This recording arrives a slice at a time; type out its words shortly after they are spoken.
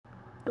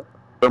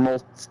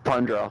Thermal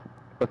Tundra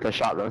with the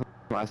shotgun.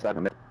 My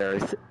secondary.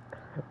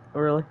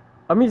 Really?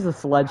 I'm using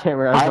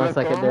sledgehammer as my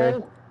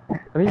secondary.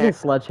 I'm using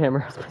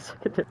sledgehammer as my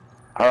secondary.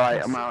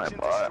 Alright, I'm out.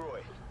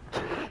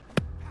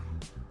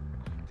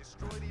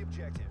 Destroy the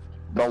objective.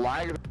 The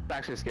lag is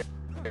actually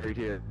scary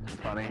too. It's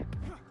funny.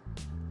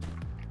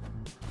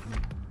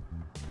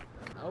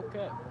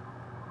 Okay.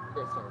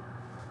 Great start.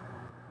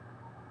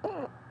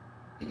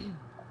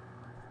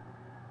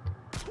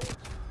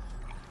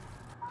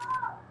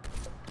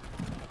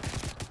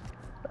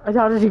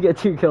 How did you get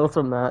 2 kills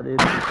from that, dude?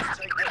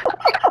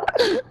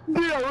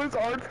 Dude, his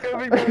arm's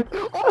coming in.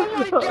 Oh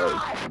my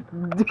god!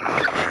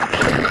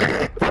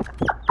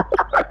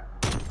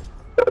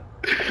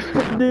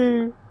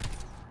 Dude.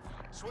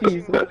 Switching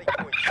Jesus. rally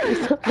point.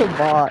 He's such a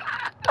bot.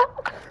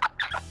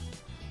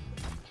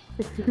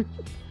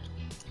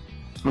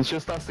 It's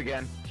just us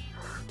again.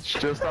 It's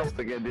just us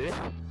again, dude.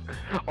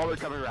 Oh, they're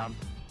coming around.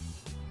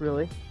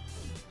 Really?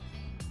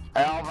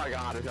 Oh my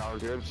god, it's our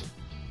groups.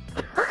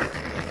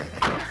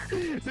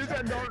 Dude,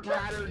 got dark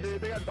matter,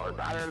 dude. They got dark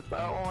matter.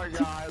 Oh my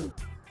god.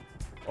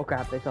 Oh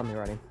crap, they saw me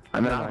running.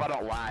 And then Never I mind.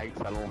 don't lag,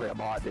 so I don't hit a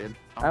bot, dude.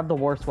 I have the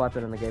worst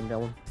weapon in the game,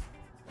 Dylan.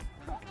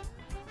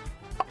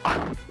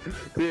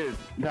 Dude,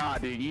 nah,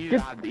 dude, you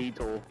Get- have the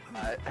E-tool.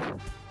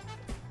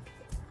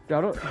 Dude,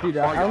 I don't Oh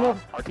know. god,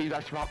 our team's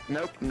actually pop.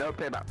 Nope, nope,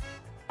 pay back.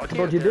 Our Bro,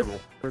 team is dude,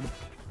 terrible.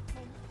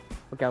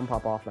 Okay, I'm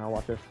pop off now.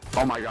 Watch this.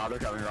 Oh my god, they're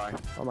coming right.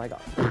 Oh my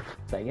god.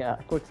 Dang, yeah.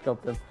 Quick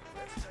scope them.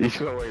 You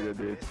should have waited,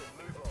 dude.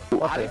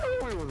 How do you know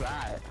where was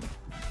that?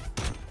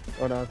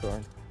 Oh no, it's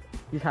wrong.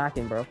 He's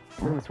hacking, bro.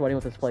 He's sweating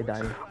with his plate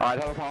diamond. Alright,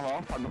 time to pop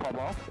off. Time to pop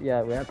off.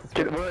 Yeah, we have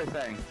to. What are they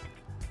saying?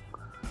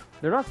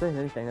 They're not saying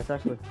anything. It's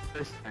actually.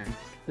 They're saying.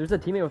 There's a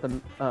teammate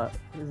with a.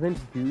 His name's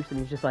Goose, and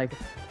he's just like.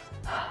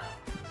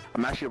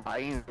 I'm actually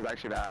lying. This is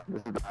actually bad.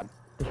 This is bad.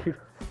 Dude, This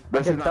I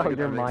is can not tell a good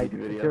your time to mic.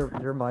 make a video.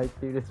 Your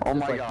mic, dude, is Oh just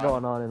my like God.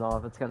 going on and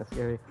off. It's kind of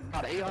scary.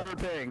 God, 800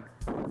 ping.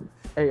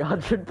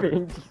 800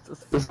 ping,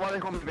 Jesus. This is why they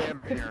call me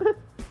Vampire.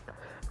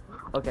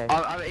 Okay.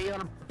 I'm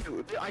 800.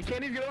 Dude, I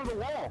can't even get over the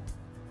wall.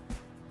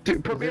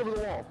 Dude, put me over the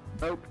wall.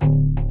 Nope.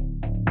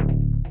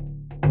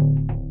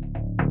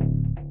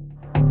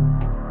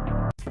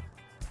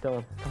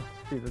 Dylan.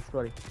 Dude, that's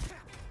funny.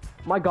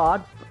 My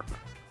god.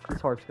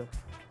 It's hard skill.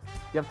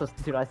 You have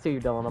to. Dude, I see you,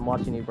 Dylan. I'm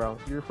watching you, bro.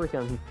 You're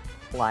freaking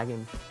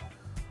lagging.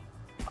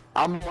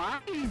 I'm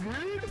lagging,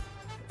 dude.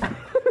 Bomb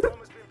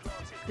has been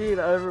planted. Dude,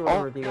 everyone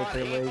Oh, repeated God,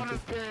 their 800 wages.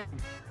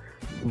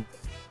 ping.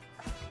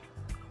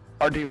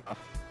 Or do you?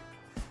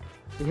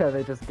 Yeah,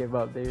 they just gave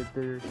up, dude.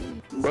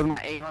 Where's my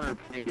 800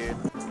 ping, dude?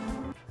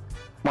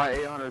 My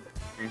 800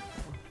 ping.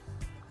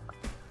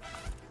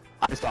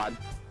 I saw it.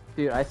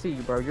 Dude, I see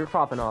you, bro. You're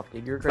cropping off,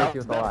 dude. You're crazy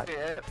with the lag.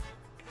 it.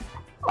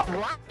 I'm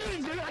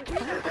lagging, dude. I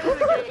can't play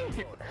the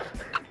game.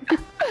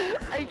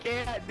 I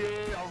can't, dude.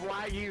 I'm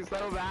lagging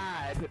so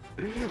bad.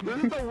 This is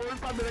the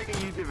worst time to make a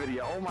YouTube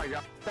video. Oh my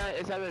god.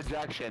 It said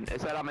ejection. It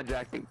said I'm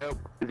ejecting. Nope.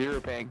 0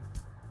 ping.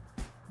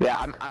 Yeah,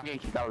 I'm getting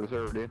kicked out of the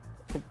server,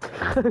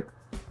 dude.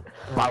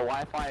 My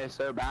Wi-Fi is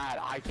so bad.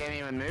 I can't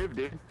even move,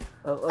 dude.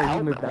 Oh, you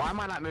Help moved me. that. Why am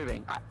I not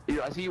moving?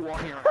 I see you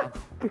walking around.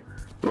 A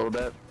little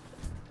bit.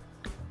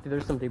 Dude,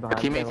 there's some dude Your behind.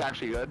 teammate's Dylan.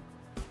 actually good.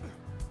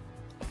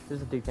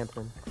 There's a dude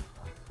camping.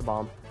 The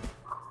bomb.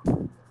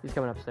 He's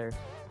coming upstairs.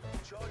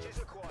 Charges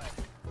acquired.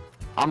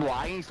 I'm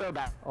lagging so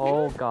bad.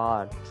 Oh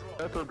god.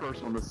 Go third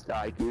person on the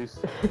sky, goose.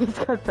 He's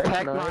got Tech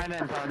Tech 9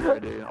 and Tundra,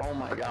 dude. Oh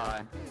my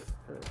god.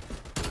 I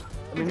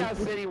He's mean, got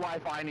city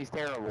Wi-Fi and he's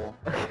terrible.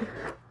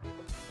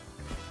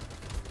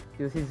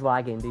 Dude, he's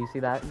lagging. Do you see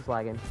that? He's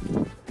lagging.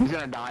 He's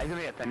gonna die. He's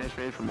gonna get finished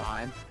raid from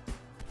behind.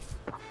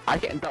 I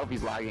can't tell if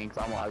he's lagging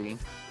because I'm lagging.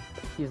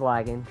 He's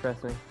lagging.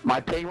 Trust me. My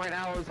ping right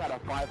now is at a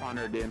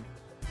 500, dude.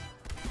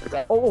 It's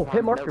at Oh,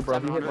 hit marker, nope, bro.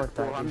 You hit 700, mark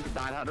that. 400,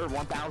 900,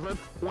 1,000,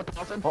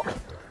 1,000, Oh,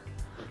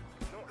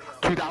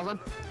 2,000.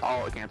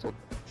 Oh, it canceled.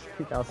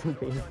 2,000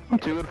 ping.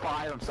 2 and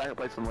 5. I'm second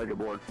place on the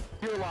leaderboard.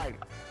 You're like,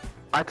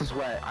 I have to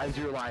sweat. I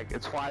zero like.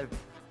 It's 5.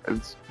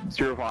 It's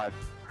 0-5.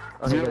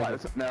 Oh, Zero you're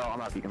lives. No, I'm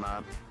not peeking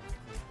that.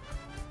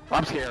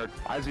 I'm scared.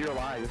 I have 0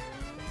 lives.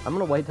 I'm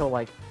gonna wait till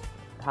like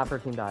half our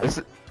team dies.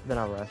 This Then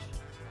I'll rush.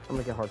 I'm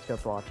gonna get hard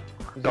scope watch.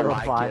 the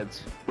lag 0-5.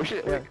 kids. We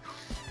should Yeah.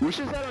 we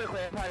should set our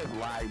clan fight as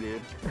lag,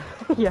 dude.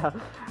 Yeah.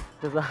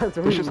 Cause that's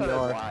We who should we set it as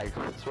are. lag.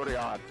 Swear to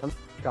God.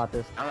 Got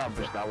this. I'm not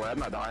pushing that way. I'm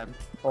not dying.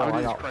 Oh, I'm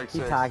I just got. Craig He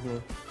 6. tagged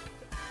me.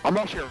 I'm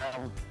not sure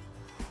around.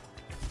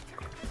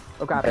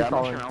 Oh crap, Hey, he's I'm not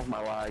falling. sure around with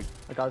my lag.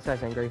 I got this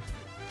guy's angry.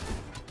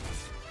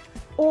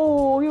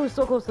 Oh, he was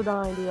so close to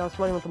dying, dude. I was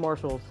sweating with the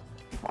marshals.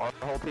 Our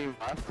whole team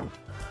left.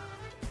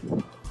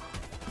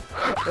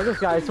 Look at this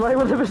guy, he's sweating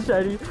with the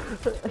machete.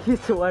 He's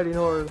sweating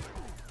hard.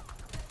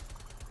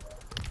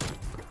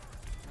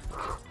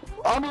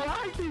 I'm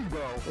lagging,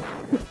 bro.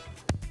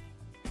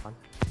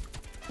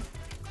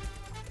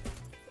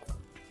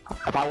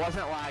 If I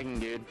wasn't lagging,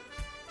 dude.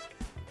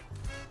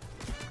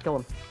 Kill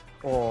him.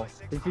 Oh,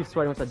 he's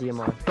sweating with the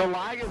DMR. The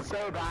lag is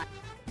so bad.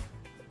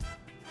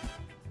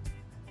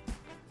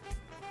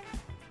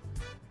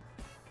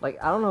 Like,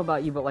 I don't know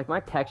about you, but like my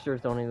textures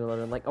don't even load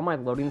in. Like on my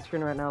loading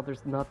screen right now,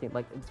 there's nothing.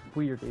 Like it's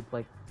weird, dude.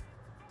 Like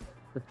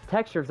the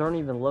textures aren't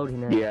even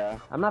loading in. Yeah.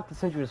 I'm gonna have to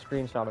send you a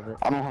screenshot of it.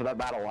 I don't have that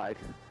battle lag.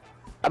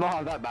 I don't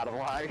have that battle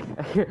lag.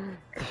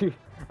 Dude,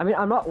 I mean,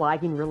 I'm not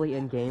lagging really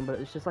in game, but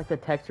it's just like the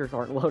textures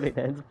aren't loading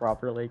in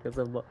properly because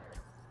of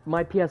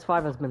my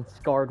PS5 has been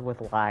scarred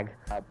with lag.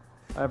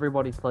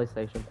 Everybody's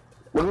PlayStation.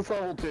 Look at this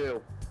level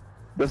 2.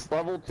 This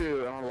level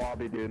 2 in our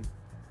lobby, dude.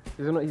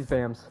 He's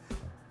BAMs.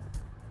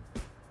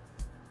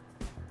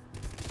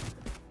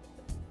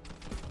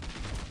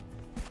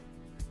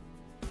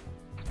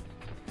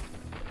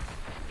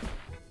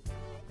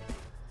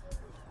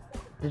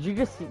 Did you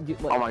just see?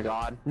 Dude, like, Oh my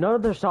god. none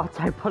of the shots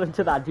I put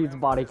into that dude's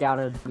body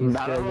counted.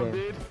 None of them,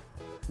 dude.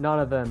 None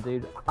of them,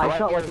 dude. I Right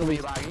shot here like is at me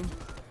least lagging.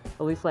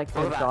 like Look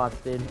 10 at that.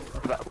 shots, dude.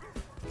 That-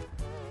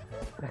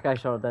 That guy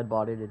shot a dead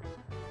body, dude.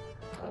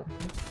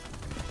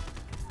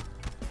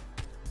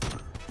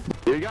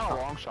 Dude, you got a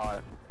long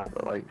shot.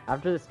 But, like,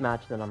 After this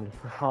match, then I'm getting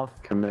off.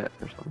 commit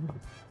or something.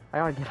 I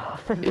gotta get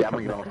off. Yeah, I'm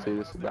gonna get off too.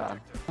 This is bad.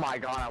 Oh my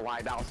god, I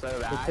lagged out so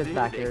bad. Let's get dude.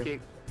 back They here.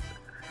 kicked-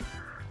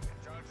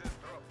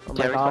 Oh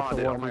my Yeah, god, respawn, it's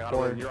dude. a Oh my god,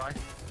 1v4. you're right.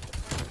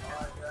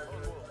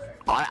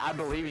 I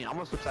believe you. I'm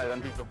gonna switch side of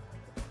them people.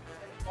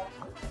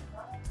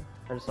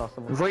 I just saw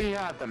someone. It's like you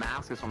have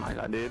Damascus. Oh my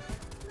god, dude.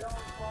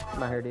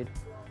 My hair, dude.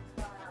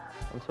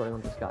 I'm sweating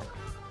with this guy.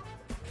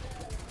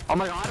 Oh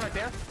my god, right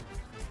there.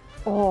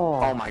 Oh.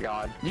 Oh my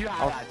god. You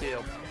have I'll- that too.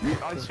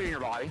 I was shooting your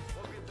body.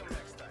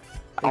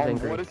 He's Oh,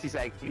 angry. what does he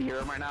say? Can you hear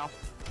him right now?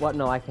 What?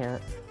 No, I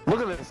can't. Look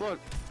at this, look.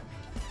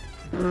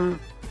 Said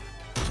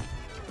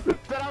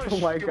I was Oh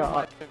my shooting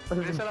god. They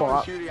This is said I bot.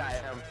 was shooting at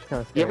him.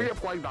 Kinda You ever scary. get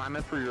plugged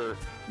diamond for your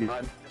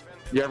gun?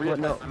 You ever What, get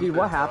no, plugged diamond dude, for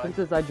what your happens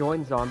gun? is I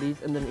join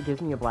zombies and then it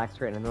gives me a black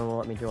screen and then it'll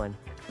let me join.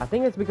 I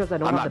think it's because I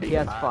don't I'm have not the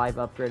doing PS5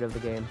 upgrade of the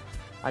game.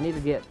 I need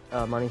to get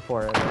money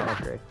for it and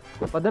upgrade.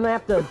 But then I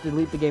have to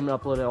delete the game and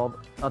upload it all,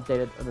 update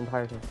it the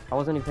entire thing. I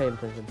wasn't even paying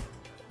attention.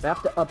 I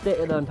have to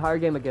update the entire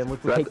game again,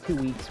 which would take 2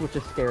 weeks, which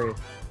is scary.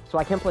 So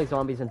I can't play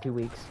zombies in 2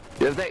 weeks.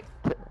 Yeah, take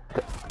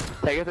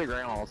it to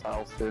grandma's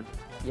house, dude.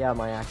 Yeah, I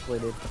might actually,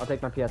 dude. I'll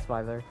take my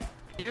PS5 there.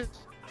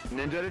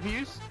 Ninja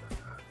defuse?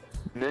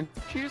 Ninja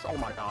defuse? Oh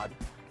my god.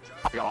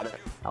 I got it.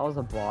 That was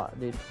a bot,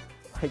 dude.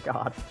 My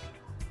god.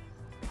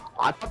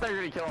 I thought they were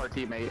gonna kill our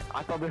teammate.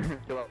 I thought they were gonna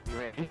kill our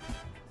teammate.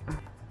 Look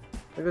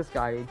at this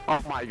guy, dude. Oh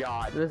my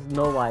god. There's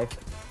no life.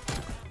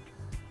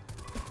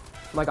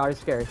 Oh my god, he's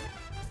scary.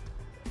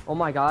 Oh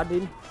my god,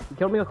 dude. You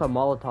killed me with a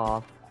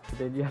Molotov.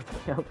 Dude, you have to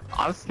count.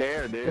 I'm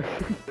scared, dude.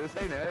 This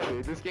ain't it,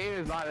 dude. This game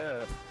is not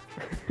it.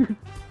 The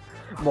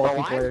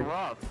line's Multiplayer.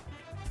 rough.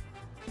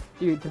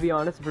 Dude, to be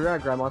honest, if we were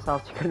at Grandma's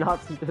house, you could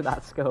not see through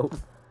that scope.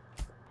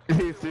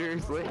 Dude,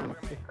 seriously?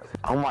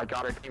 Oh my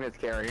god, our teammate's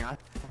carrying us.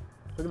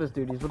 Look at this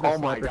dude, he's with the Oh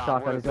my sniper god,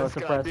 shotgun, what he's is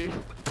going this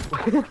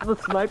guy, suppressed. dude? The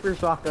sniper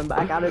shotgun,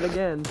 back at it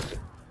again.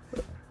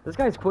 This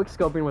guy's quick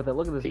scoping with it,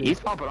 look at this dude. He's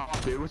popping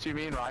off, dude. What you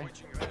mean, right?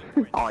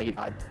 Oh, he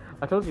died.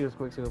 I told you he was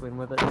quick scoping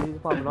with it, he's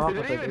popping off He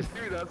with didn't it. even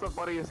Dude. shoot, that's the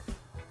funniest.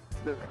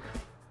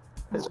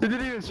 He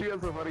didn't even shoot,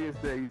 that's the funniest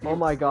thing. Oh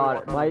my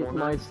god,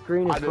 my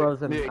screen is I did-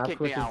 frozen, dude, it I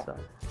kicked me switched out. inside.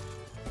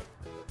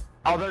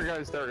 Oh, there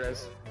goes, there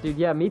goes. Dude,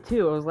 yeah, me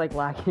too, it was like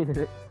lacking in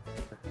it.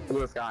 Look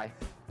at this guy.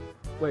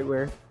 Wait,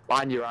 where?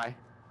 Behind you, right?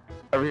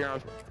 Over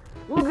here.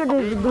 Look at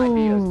We this give him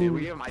ideas, dude. We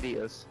dude! give him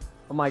ideas.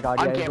 Oh my god,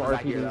 I'm yeah, his camping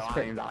back here, though. RPG's I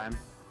ain't even dying.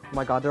 Oh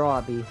my god, they're all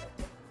at B.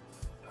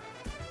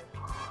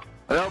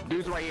 Nope,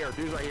 dude's right here.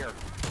 Dude's right here.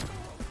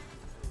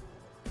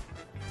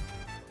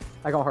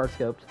 I got hard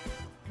scoped.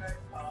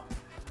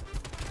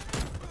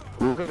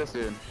 Look at this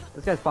dude.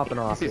 This guy's popping He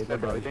off, thinks he's dude.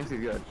 good, bro. He thinks he's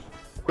good.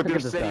 With Look your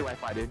at this city guy.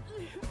 Wi-Fi, dude.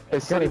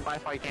 His city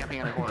Wi-Fi camping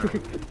in a corner.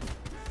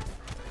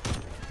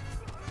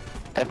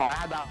 If I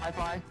had that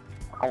Wi-Fi,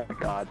 oh my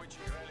god.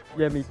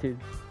 Yeah, me too.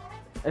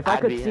 If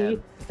I'd be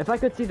in. if I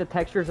could see the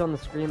textures on the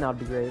screen, that would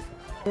be great.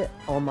 It,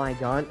 oh my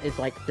god, it's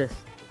like just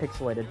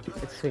pixelated.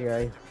 It's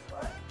scary.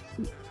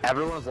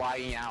 Everyone's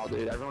lagging out,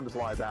 dude. Everyone just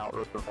lags out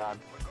real bad.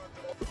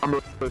 I'm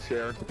really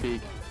scared to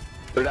peek.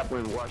 They're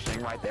definitely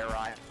rushing right there,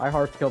 right? I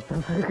hard scoped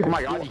them. Oh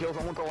my god, you killed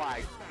someone with the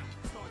lag.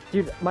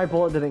 Dude, my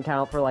bullet didn't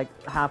count for like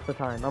half the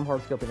time. I'm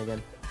hard scoping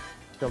again.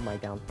 Field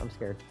mic down. I'm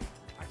scared.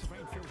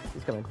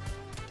 He's coming.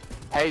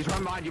 Hey, he's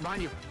running behind you,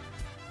 behind you.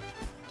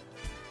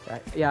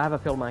 Right. Yeah, I have a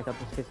field mic up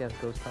just in case he has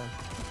ghost time.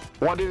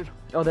 One dude.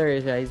 Oh, there he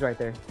is. Yeah, he's right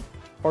there.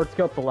 Hard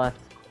scope the left.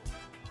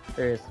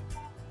 There he is.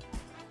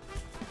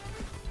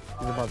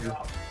 He's above you.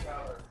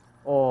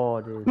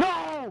 Oh, dude. No!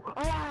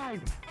 I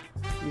lagged!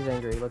 He's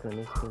angry. Look at him.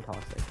 He's being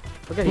toxic.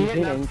 Look at He him. He's, hit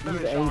being that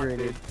he's shot, angry,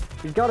 dude. dude.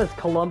 He's got his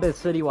Columbus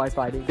City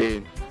Wi-Fi, dude.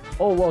 Dude.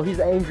 Oh, whoa. He's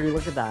angry.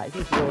 Look at that.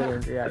 He's really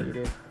angry at you,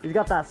 dude. He's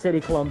got that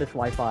City Columbus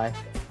Wi-Fi.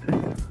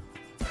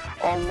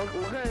 Oh,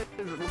 look at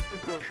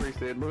his score streaks,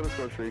 dude. Look at his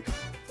score streaks.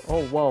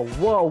 Oh, whoa.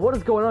 Whoa. What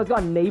is going on? He's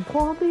got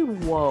napalm,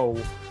 dude? Whoa.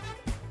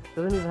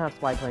 Doesn't even have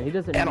spy plane. He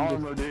doesn't And need his...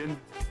 armor, dude.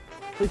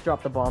 Please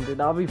drop the bomb, dude.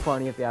 That would be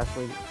funny if you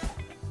actually...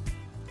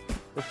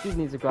 This dude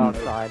needs to go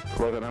outside.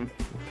 Look at him.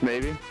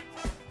 Maybe.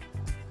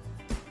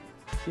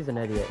 He's an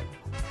idiot.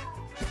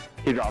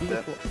 He dropped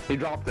it. He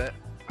dropped it.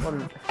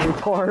 One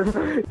retard.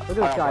 Look at this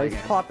guy,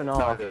 he's popping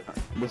off. The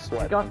He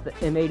sweat. got the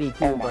M82,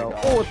 Oh my bro.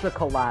 gosh. Oh, it's a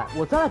collat.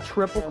 Was that a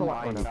triple Oh collat?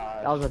 my Oh, no.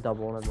 gosh. That was a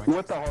double. Never mind.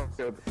 What the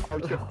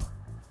hell?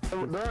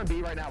 They're on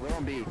B right now. They're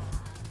on B.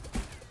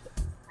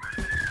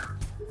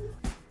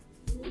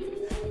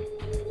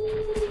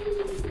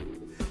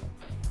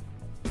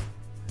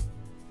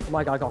 Oh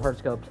my god, I got hard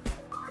scoped.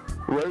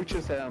 Roach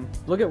is him.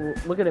 Look at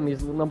him. He's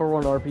the #1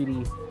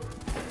 RPD.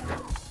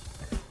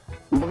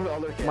 Look at the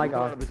other kid. My Look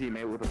God. at the other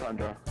teammate with the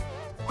Tundra.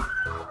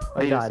 Oh,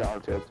 he He died. is sour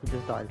too. He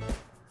just died.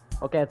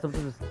 Okay, it's up to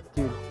this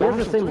dude. What There's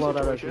was the same the loadout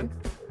as situation?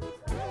 you.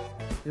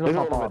 He's It's a gonna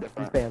pop little off. bit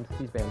He's different. banned.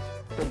 He's banned.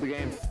 Flip the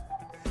game.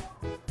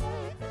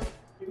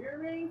 You hear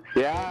me?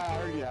 Yeah, I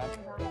heard you.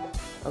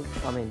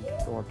 I mean,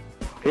 go on.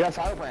 He got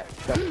silent plant.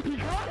 He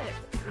got it!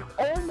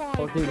 Oh my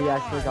Oh, dude, he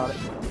actually got it.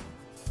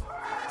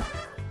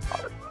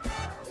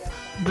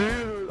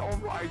 Dude, oh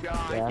my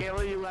god. Yeah. I can't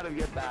believe you let him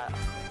get that.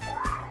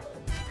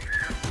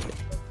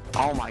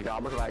 Oh my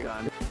god, look at that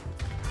gun.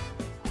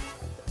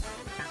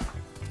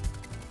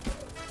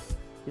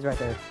 He's right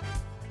there.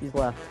 He's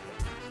left.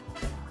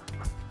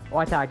 Oh,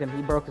 I tagged him.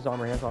 He broke his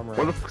armor. He has armor.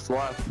 What the fuck's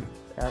left?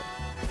 Yeah.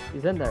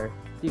 He's in there.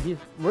 Dude,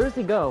 where does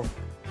he go?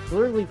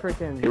 Literally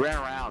freaking. He ran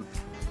around.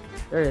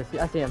 There he is.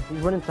 I see him. He's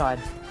running inside.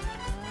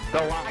 The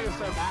lag is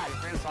so bad,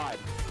 he ran inside.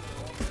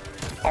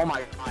 Oh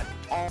my god.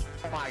 Oh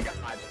my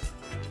god.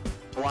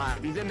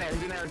 Lag. He's in there in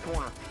the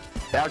corner.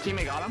 Yeah, our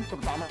teammate got him.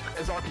 Put the bomb.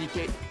 It's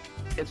RPK.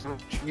 It's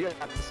you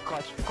got this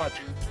clutch.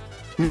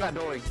 He's that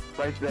building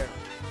right there.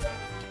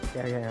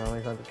 Yeah.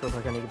 He's on the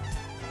like I need.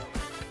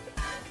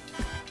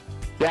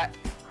 Yeah.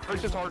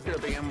 It's just hard to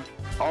beat him.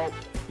 Oh,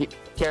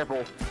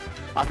 careful.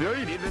 I feel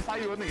you, dude. This is how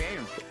you win the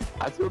games.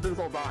 I still do this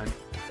all the time.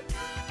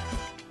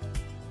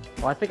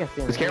 Oh, I think I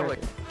see him. Just careful.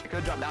 I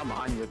could jump down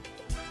behind you.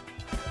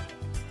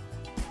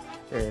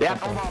 There he is. Yeah,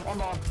 Okay. on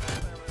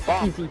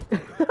bomb. Easy.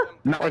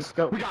 Nice. Let's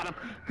go. We got him.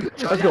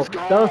 Let's go.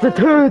 That was the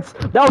dudes.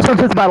 That was our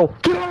fifth battle.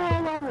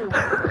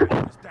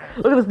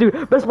 Look at this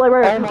dude. Best play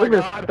right Oh here. my Look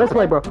at God. this. Best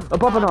play, bro. I'm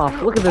popping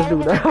off. Look at this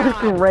dude. That was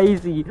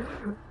crazy.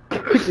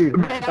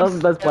 Dude, that was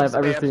the best play I've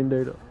ever seen,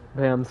 dude.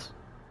 Bams.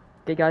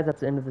 Okay, guys, that's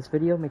the end of this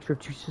video. Make sure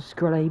to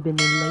subscribe and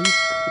like.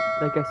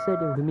 Like I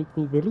said, it will make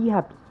me really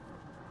happy.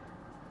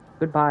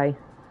 Goodbye.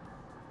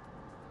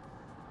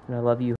 And I love you.